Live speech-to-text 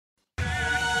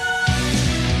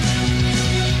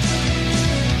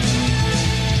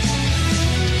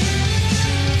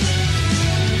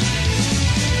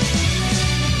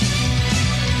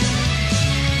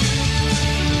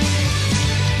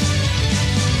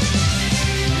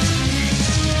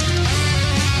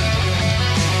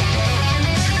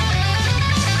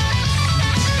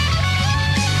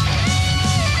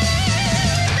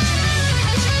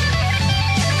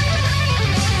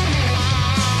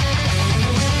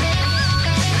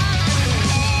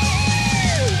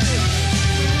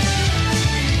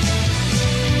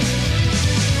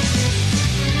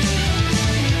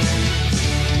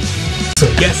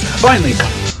Finally!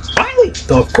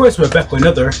 So of course we're back with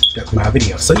another Dokkan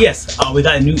video. So yes, we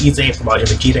got a new EZA for MAJIN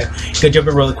VEGETA. Gonna jump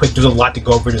in really quick. There's a lot to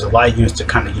go over. There's a lot of units to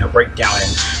kind of break down,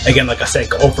 and again, like I said,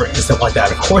 go over it and stuff like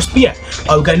that. Of course, but yeah,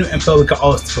 we got new info. We got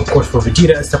all this, of course, for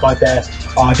Vegeta and stuff like that.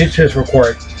 I did just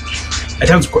record.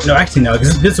 No, actually no.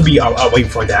 This will be waiting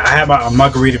for that. I have my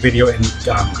Margarita video and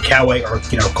Kawaii or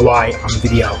Kawaii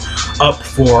video up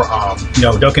for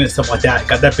Dokkan and stuff like that.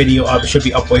 Got that video up. It should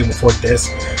be up way before this.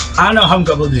 I don't know how I'm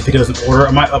gonna upload these videos in order.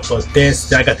 I might upload this.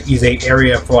 Then I got the EZA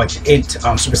area for like the Int,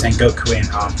 Super Saiyan Goku, and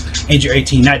Android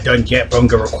 18. Not done yet, but I'm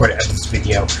gonna record it after this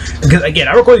video. Because again,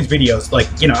 I record these videos like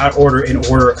out order in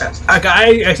order.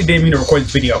 I actually didn't mean to record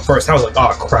this video first. I was like,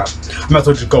 oh crap, I might as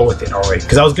well just go with it already.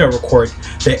 Because I was gonna record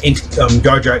the Int,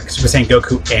 Jar Jar, Super Saiyan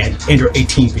Goku, and Android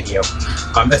 18 video.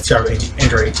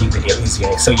 Android 18 video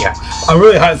EZA. So yeah, I'm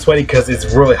really hot and sweaty because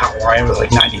it's really hot where I am. It's like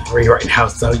 93 right now.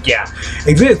 So yeah,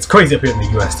 it's crazy up here in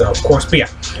the US. So of course, but yeah,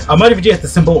 MAJIN VEGETA has the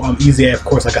simple EZA, of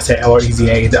course, like I said, LR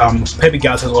EZA. The PEPPY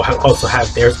will also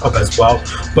have theirs up as well,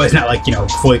 but it's not like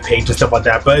fully paged and stuff like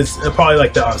that. But it's probably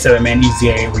like the 7-man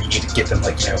EZA where you need to get them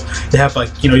like they have like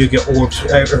you get orbs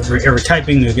every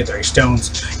typing. You'll get 30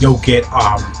 stones. You'll get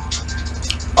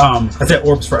I said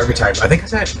orbs for every type.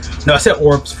 I said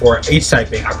orbs for each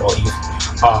typing, I believe.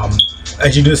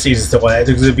 As you do the stages and stuff like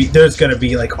that, there's gonna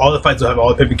be like all the fights will have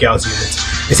all the PEPPY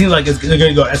units. It seems like they're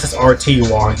gonna go SSR,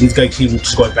 TUR. These guys keep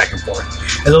just going back and forth.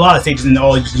 There's a lot of stages, and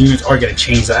all units are gonna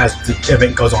change as the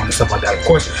event goes on and stuff like that. Of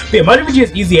course, but yeah, MAJIN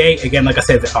VEGETA's EZA again, like I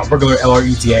said, the regular LR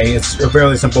EZA. It's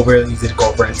very simple, very easy to go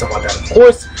over and stuff like that. Of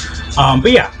course,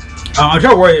 but yeah, I'm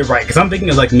trying to word it right because I'm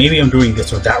thinking like maybe I'm doing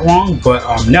this or that wrong, but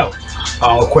no.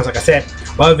 Of course, like I said,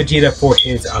 MAJIN VEGETA for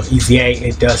his EZA,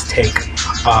 it does take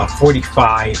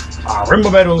 45 Rainbow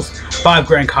Medals, 5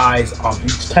 Grand Kais.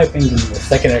 Just typing in a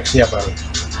second. Actually, have a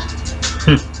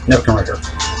never come right here.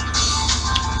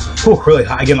 Whew, really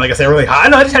hot. Again, like I said, really hot. I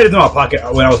know I just had it in my pocket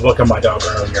when I was walking my dog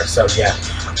earlier. So yeah,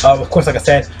 of course, like I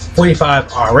said,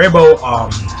 45 Rainbow.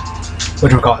 What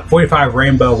do we call it? 45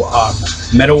 Rainbow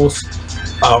medals.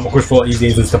 Of course, full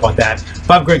EZAs and stuff like that.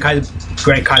 5 Grand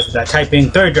Kais with that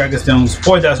typing, 30 Dragon Stones,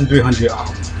 4,300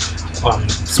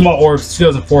 small orbs,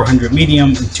 2,400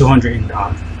 medium, and 200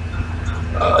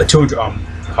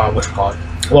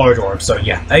 large orbs. So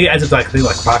yeah, it adds up to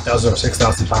like 5,000 or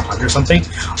 6,500 or something.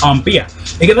 But yeah,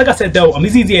 again, like I said though,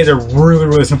 these EZAs are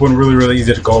really simple and really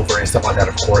easy to go over and stuff like that,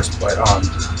 of course. But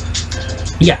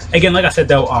yeah, again, like I said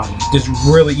though, just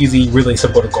really easy, really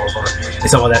simple to go over and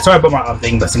stuff like that. Sorry about my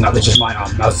thing messing up. It's just my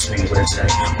mouse is being weird today.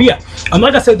 But yeah,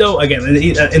 like I said though, again,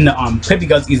 in the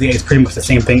PEPPY EZA is pretty much the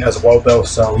same thing as well though.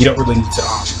 So you don't really need to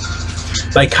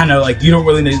you don't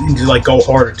really need to like go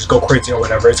hard or just go crazy or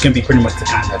whatever. It's gonna be pretty much the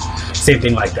kind of same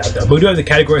thing like that though. But we do have the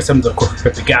category summons, of course,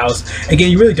 for PEPPY.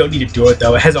 Again, you really don't need to do it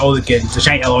though. It has all the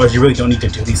shiny LRs. You really don't need to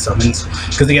do these summons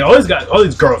because again, all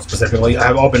these girls specifically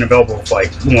have all been available for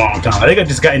like a long time. I think I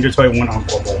just got Ender 21 on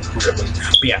global, really.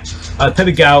 But yeah,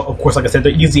 PEPPY, of course, like I said,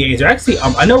 the EZAs are actually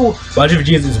I know MAJIN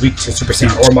VEGETA is weak to Super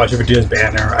Saiyan or MAJIN VEGETA's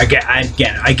banner. I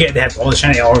get they have all the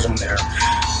shiny LRs on there.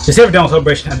 The Silver Down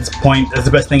Celebration at this point is the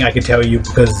best thing I can tell you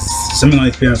because something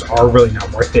like these banners are really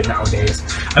not worth it nowadays.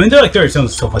 I mean, they're like 30 cents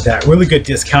and stuff like that. Really good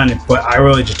discounted, but I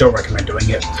really just don't recommend doing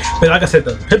it. But like I said,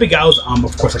 the PEPPY,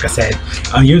 of course, like I said,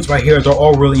 units right here, they're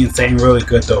all really insane, really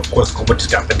good though. Of course, we just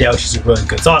got Videl. She's a really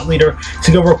good solid leader.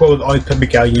 So go work well with all these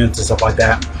PEPPY units and stuff like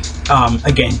that.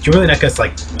 Again, you're really not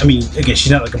gonna again,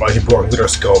 she's not like a MAJIN board with her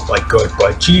scope like good,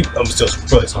 but she still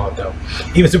really solid though.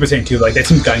 Even Super Saiyan 2, like that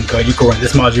seems gotten good. You go run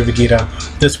this MAJIN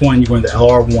VEGETA, this one, you go run the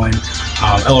LR one,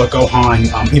 LR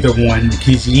Gohan, either one.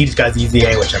 He just got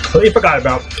EZA, which I completely forgot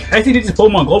about. Actually, they just pulled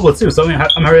him on global too, so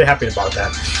I'm really happy about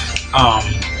that.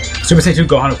 Super Saiyan 2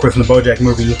 Gohan, of course, from the BoJack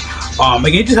movie.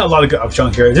 Again, he just had a lot of good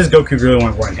options here. This Goku really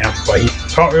want to run him, but he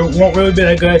won't really be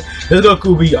that good. This Goku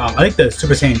will be, I think the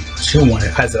Super Saiyan 2 one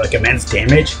has like immense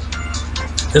damage.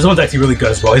 This one's actually really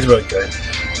good as well. He's really good.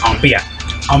 But yeah,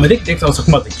 I think next I was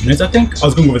talking about the units. I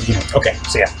was going over the units. Okay,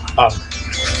 so yeah,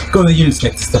 go to the units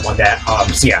next and stuff like that.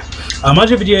 So yeah,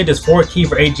 MAJIN VEGETA does 4 key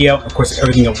for AGL. Of course,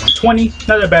 everything at 120.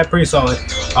 Not that bad, pretty solid.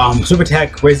 Super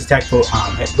attack, raise attack for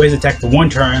 1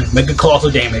 turn, make a colossal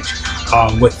damage.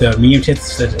 With the medium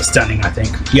chance of stunning, I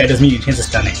think. Yeah, it does medium chance of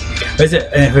stunning. Raise it,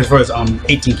 and as far as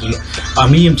 18 key,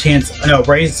 medium chance. No,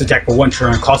 raise attack for 1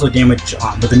 turn, colossal damage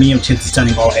with the medium chance of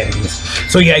stunning all enemies.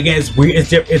 So yeah, again, it's weird.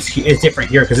 It's different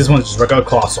here because this one's just regular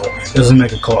colossal. This is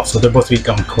mega colossal. They're both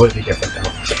going completely different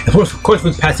though. Of course,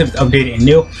 with passive concept is updated and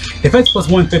new. Defense plus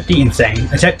 150, insane.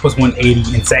 Attack plus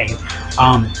 180, insane.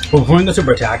 Performing a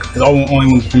super attack, is only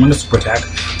when performing a super attack.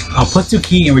 Plus 2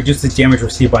 ki and reduces damage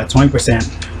received by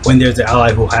 20% when there's an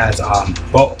ally who has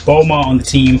Bulma on the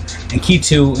team, and ki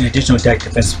 2 in additional attack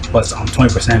defense plus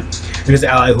 20%. There's an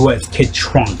ally who has Kid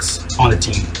Trunks on the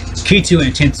team. Ki 2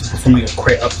 and chance of performing a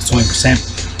crit up to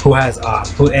 20%. Who has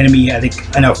who enemy? I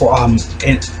think I know for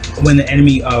when the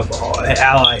enemy of an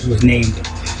ally who is named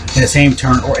in the same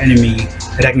turn or enemy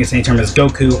attacking the same turn as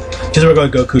Goku, just regular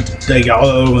Goku, all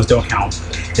the other ones don't count.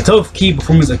 The total ki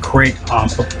performance a crit,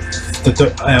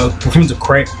 performance a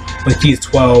crit with ki is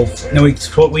 12. No, we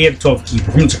have 12 ki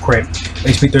performance a crit,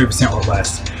 HP 30% or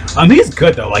less. He's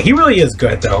good though. Like he really is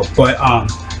good though. But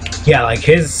yeah, like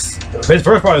his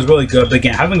first part is really good. But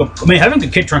again, having a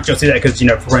Kid Trunks, you'll see that because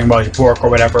for running Ball or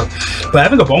whatever. But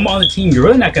having a Bulma on the team, you're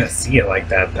really not gonna see it like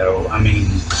that though. I mean,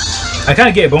 I kind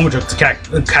of get Bulma to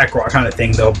Kakarot kind of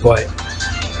thing though, but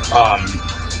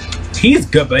he's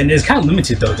good, but it's kind of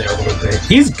limited though there a little bit.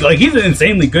 He's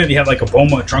insanely good if you have like a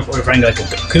Bulma trunk or running like a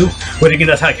Goku. But again,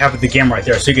 that's like half of the game right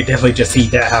there, so you could definitely just see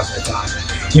that half of the time.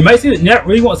 You might see that, not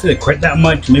really won't see the crit that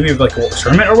much, maybe like a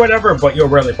tournament or whatever, but you'll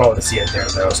rarely probably see it there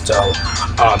though. So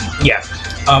yeah.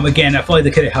 Again, I feel like they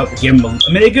could have helped give him.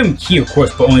 They give him ki, of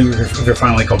course, but only if you're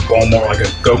finding like a Bulma or like a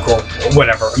Goku or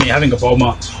whatever. Having a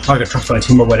Bulma or like a Trunks on the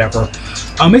team or whatever.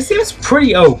 It seems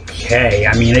pretty okay.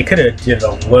 They could have did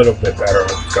a little bit better.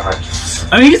 Oh, God.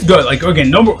 He's good. Like again,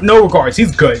 no regards.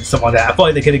 He's good. Stuff like that. I feel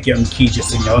like they could have given him ki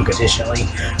just unconditionally.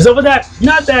 Stuff like that,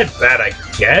 not that bad, I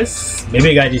guess.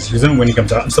 Maybe I gotta just use him when he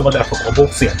comes out and stuff like that for global.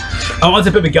 So yeah. On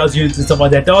to PEPPY units and stuff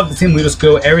like that. They'll have the same leader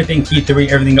skill. Everything ki 3.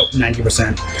 Everything up to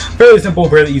 90%. Fairly simple.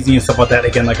 Really easy and stuff like that.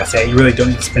 Again, like I said, you really don't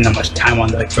need to spend that much time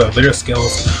on like for leader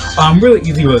skills. Really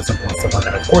easy, really simple and stuff like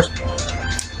that.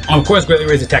 Of course, greatly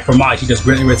raised attack for Maj. He does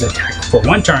greatly raise attack for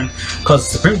 1 turn, causes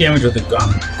supreme damage with a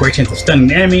great chance of stunning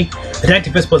the enemy. Attack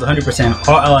defense plus 100%.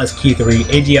 All allies ki 3.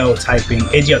 AGL type.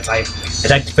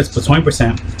 Attack defense plus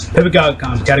 20%.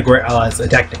 PEPPY category allies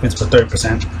attack defense plus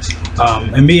 30%.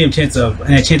 A medium chance of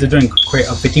doing crit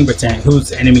of 15%.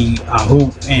 Whose enemy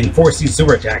who and 4C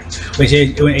super attack, which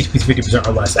is when HP is 50%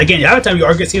 or less. Again, a lot of time you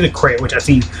are gonna see the crit, which I've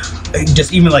seen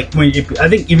just even like when I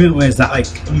think even when it's not like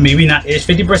maybe not ish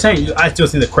 50%, I still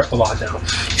see the crit a lot though.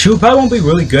 She probably won't be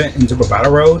really good in Super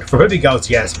Battle Road. For PEPPY,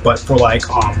 yes, but for like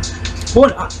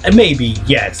well, maybe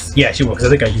yes, yeah, she will, because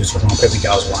I think I used her on PEPPY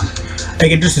 1.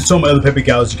 Again, just so many other PEPPY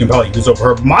you can probably use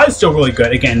over her. Mine's still really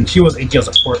good. Again, she was AGL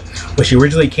support when she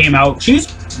originally came out. She's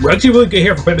actually really good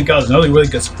here for PEPPY. Another really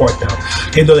good support though,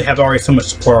 even though they have already so much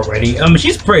support already.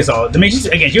 She's pretty solid.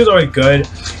 She was already good.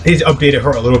 They just updated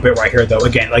her a little bit right here though.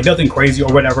 Again, like nothing crazy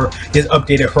or whatever. They just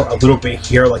updated her a little bit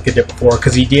here, like they did before,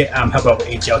 because he did help out with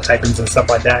AGL typings and stuff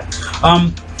like that.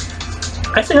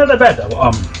 Actually, not that bad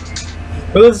though.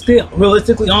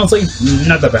 Realistically, honestly,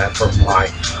 not that bad for my.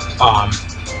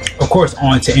 Of course,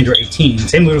 on to Android 18.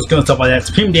 Same little skill and stuff like that.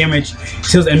 Supreme damage,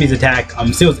 seals enemies attack,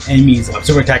 seals enemies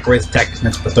super attack, raise attack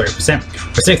defense for 30%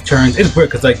 for 6 turns. It's weird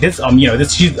because like this,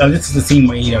 this is the scene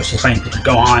where she's fighting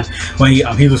Gohan when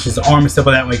he loses his arm and stuff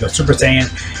like that when he goes Super Saiyan.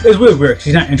 It's really weird.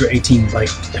 She's not Android 18 like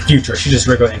the future. She's just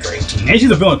regular Android 18, and she's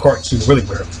a villain card. She's really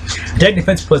weird. Attack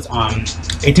defense plus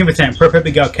 18% per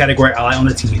PEPPY category ally on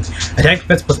the team. Attack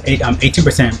defense plus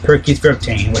 18% per key sphere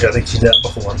obtained, which I think she did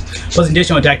before. Plus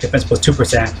additional attack defense plus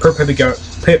 2% per PEPPY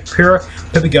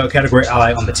category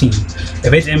ally on the team.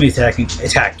 If its enemies attack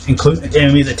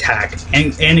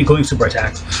and including super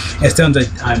attack,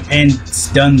 and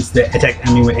stuns the attack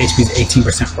enemy with HP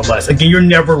 18% or less. Again, you're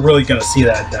never really gonna see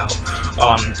that though.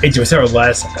 18% or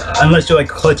less, unless you're like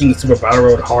clutching Super Battle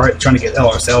Road hard, trying to get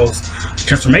LRSL's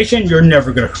transformation. You're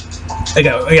never gonna.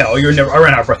 You're never. I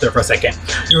ran out of breath there for a second.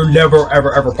 You're never,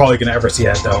 ever probably gonna ever see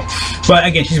that though. But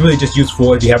again, she's really just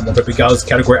useful if you have more PEPPY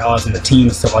category allies on the team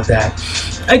and stuff like that.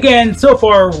 Again, so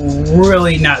far,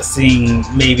 really not seeing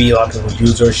maybe a lot of people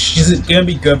use her. She's gonna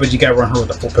be good, but you gotta run her with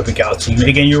the full PEPPY team.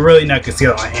 Again, you're really not gonna see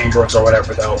it on Androids or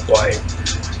whatever though. But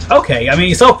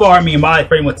okay, so far, my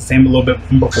frame was the same a little bit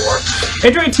from before.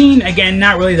 Android 18, again,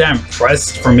 not really that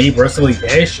impressed for me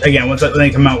personally-ish. Again, when they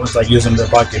come out with like using their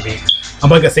DBZ. I'm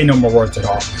not gonna say no more words at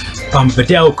all.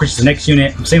 Videl increases the next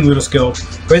unit, same little skill.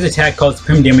 Raise attack, causes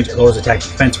supreme damage, and lowers attack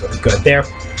defense, really good there.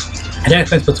 Attack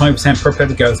defense plus 20% per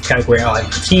PEPPY category ally on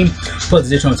the team, plus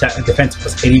additional attack defense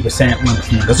plus 80% when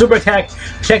performing a super attack.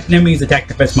 Protect enemies attack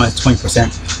defense minus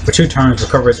 20% for 2 turns,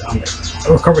 recovers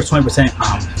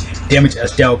 20% damage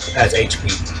as dealt as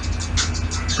HP.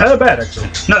 Not that bad actually,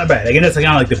 not that bad. Again, that's kind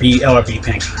of like the BL or B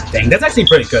pen kind of thing. That's actually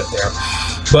pretty good there.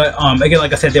 But again,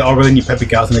 like I said, they all really need Peppy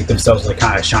Gals to make themselves like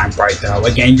kind of shine bright though.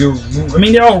 Again, I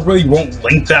mean, they all really won't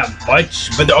link that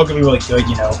much, but they're all gonna be really good,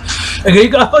 you know.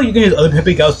 Again, I feel like you can use other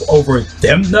Peppy Gals over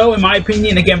them though, in my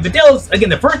opinion. Again, Videl's, again,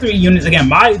 the first 3 units, again,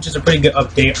 Maya is just a pretty good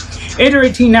update. Android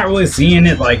 18, not really seeing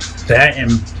it like that, and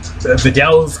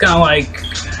Videl's kind of like,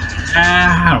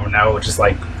 I don't know, just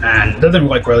like, and doesn't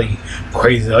look like really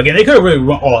crazy. Again, they could have really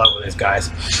went all out with this, guys.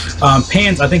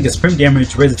 Pans, I think, is supreme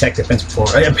damage, raise attack, defense before.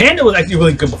 Panda was actually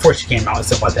really good before she came out and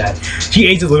stuff like that. She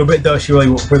aged a little bit though. She really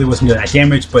wasn't doing that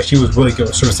damage, but she was really good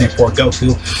with Super Saiyan 4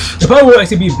 Goku. They probably will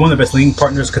actually be one of the best leading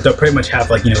partners because they'll pretty much have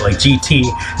like, you know, like GT.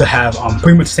 They'll have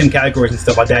pretty much the same categories and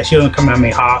stuff like that. She doesn't come out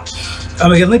Meha.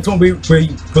 Again, Link won't be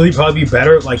really probably be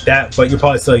better like that, but you'll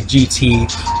probably see like GT. You'll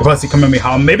probably see come out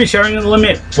Meha. Maybe sharing the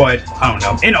limit, but I don't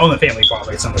know. And own the family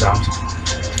probably sometimes.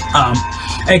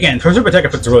 Again, for Super Attack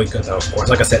effects are really good though, of course.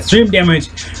 Like I said, stream damage,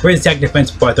 raise attack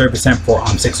defense by 30% for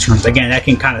 6 turns. Again, that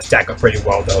can kind of stack up pretty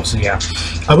well though, so yeah.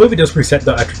 I believe it does reset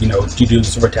though after, you know, you do the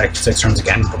Super Attack 6 turns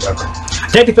again, but whatever.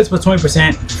 Attack defense plus 20%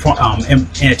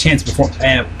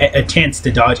 and a chance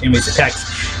to dodge enemies'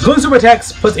 attacks. Including Super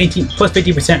Attacks plus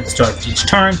 50% at the start of each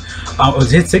turn. It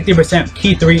was hit 60%,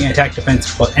 key 3, and attack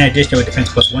defense plus an additional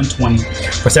defense plus 120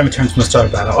 for 7 turns from the start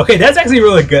of battle. Okay, that's actually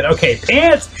really good. Okay,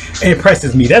 Pants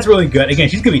impresses me. That's really good. Again,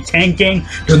 she's gonna be tanking,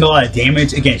 doing a lot of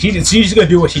damage. Again, she's just gonna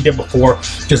do what she did before,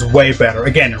 just way better.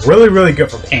 Again, really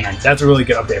good for Pan. That's a really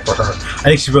good update for her. I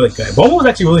think she's really good. Bulma was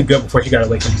actually really good before she got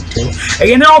awakened too.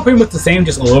 Again, they're all pretty much the same,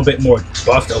 just a little bit more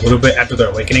buffed a little bit after their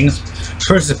awakenings.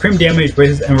 First, supreme damage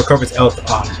raises and recovers health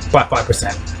by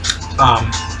 5%.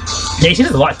 Yeah, she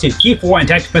does a lot too. Key 4 and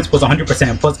attack defense plus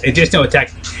 100%, plus additional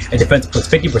attack and defense plus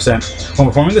 50%. When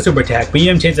performing a super attack,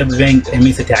 medium chance of evading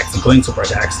enemies' attacks, including super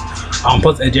attacks.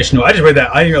 Plus additional, I just read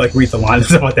that, I didn't like read the line and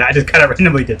stuff like that, I just kind of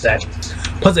randomly did that.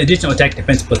 Plus additional attack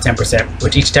defense plus 10%,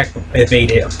 which each attack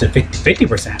evaded up to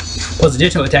 50%. Plus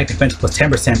additional attack defense plus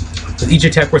 10%, with each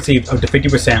attack received up to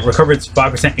 50%, recovers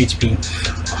 5% HP.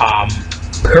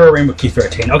 Per Rainbow Key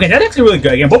 13. Okay, that's actually really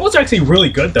good. Again, Bulma's actually really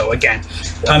good though. Again,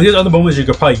 there's other Bulmas you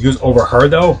could probably use over her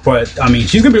though, but I mean,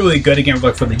 she's gonna be really good again,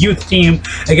 like for the youth team.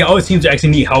 Again, all these teams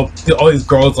actually need help. All these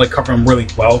girls like cover them really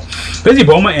well. Basically,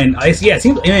 Bulma and Ice, yeah, it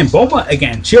seems. And Bulma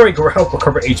again, she already helped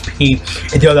recover HP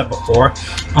and did that before.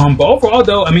 But overall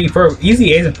though, I mean, for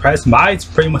EZA's and Press, mine's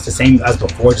pretty much the same as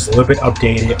before, just a little bit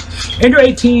updated. Android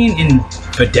 18 and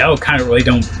Videl kind of really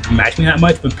don't match me that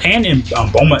much, but Pan and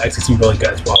Bulma actually seem really good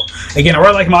as well. Again, I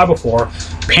really like mine before.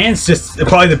 Pan's just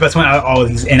probably the best one out of all of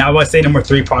these, and I would say number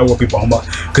 3 probably will be Bulma,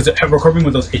 because recovering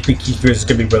with those HP key 3s is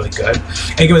going to be really good.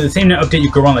 And again, with the same update,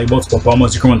 you can run like multiple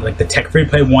Bulmas. You can run like the Tech Free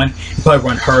Play one. You probably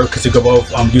run her because you can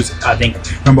both use, I think,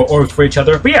 remember orbs for each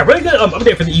other. But yeah, really good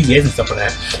update for the EZAs and stuff like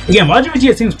that. Again, MAJIN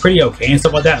VEGETA seems pretty okay and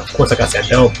stuff like that. Of course, like I said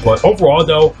though, but overall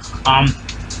though,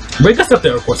 really good stuff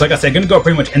there, of course. Like I said, gonna go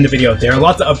pretty much end the video there.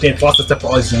 Lots of updates, lots of stuff for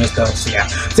all these units though. So yeah.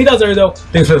 See you guys later though.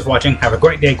 Thanks for watching. Have a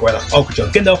great day. Go out all control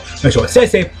again though. Make sure to stay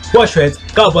safe, wash your hands.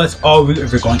 God bless all of you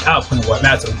if you're going out putting what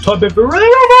matters. So what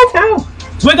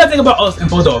do you guys think about all this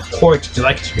info though? Of course, if you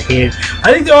like it, if you hate it.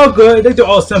 I think they're all good. I think they're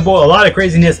all simple. A lot of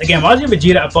craziness. Again, MAJIN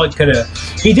VEGETA, I felt like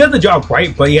he did the job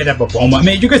right, but he had to have a Bulma. I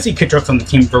mean, you can see Kid Trucks on the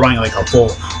team for running like a full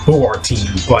war team,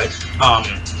 but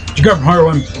you can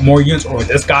run more units over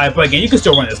this guy, but again, you can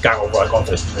still run this guy over like all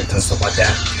this and stuff like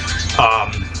that.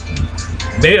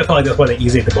 Maybe I feel like that's why they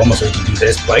easy the Bulma so you can do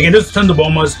this. But again, there's tons of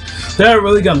Bulmas. They're not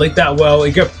really gonna link that well.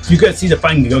 You could see the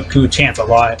fighting Goku chance a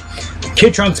lot.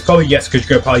 Kid Trunks probably yes, because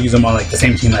you could probably use them on like the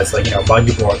same team as like, you know,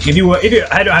 Buggy Boy. If you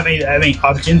I don't have any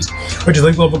options, which is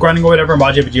link level grinding or whatever,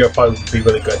 MAJIN VEGETA would probably be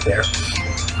really good there.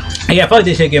 And yeah, I probably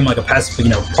they should give him like a passive,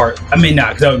 you know, part. I mean, nah,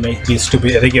 because that would be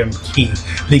stupid if they give him key.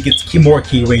 They get more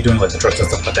key when you're doing like the trucks and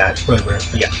stuff like that. It's really weird.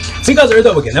 But yeah. See you guys later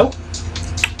though again though.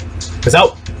 Peace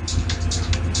out.